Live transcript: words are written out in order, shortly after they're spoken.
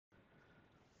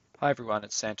Hi everyone,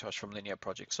 it's Santosh from Linear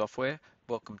Project Software.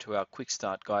 Welcome to our quick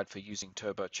start guide for using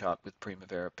TurboChart with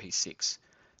Primavera P6.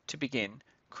 To begin,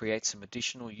 create some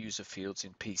additional user fields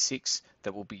in P6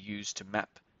 that will be used to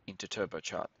map into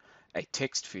TurboChart. A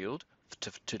text field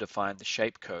to define the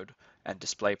shapecode and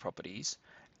display properties,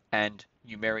 and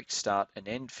numeric start and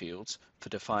end fields for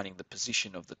defining the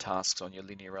position of the tasks on your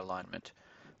linear alignment.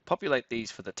 Populate these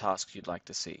for the tasks you'd like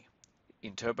to see.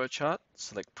 In TurboChart,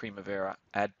 select Primavera,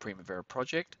 add Primavera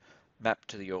project, map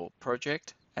to your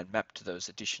project, and map to those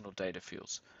additional data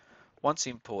fields. Once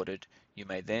imported, you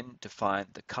may then define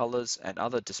the colors and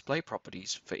other display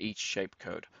properties for each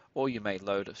shapecode, or you may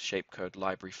load a shapecode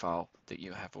library file that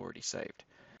you have already saved.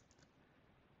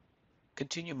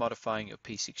 Continue modifying your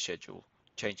P6 schedule,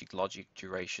 changing logic,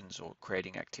 durations, or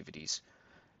creating activities.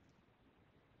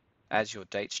 As your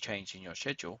dates change in your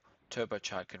schedule,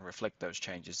 TurboChart can reflect those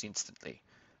changes instantly.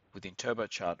 Within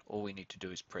TurboChart, all we need to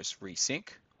do is press Resync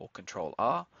or Control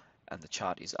R, and the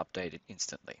chart is updated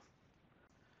instantly.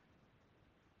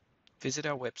 Visit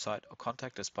our website or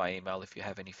contact us by email if you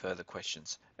have any further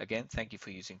questions. Again, thank you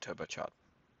for using TurboChart.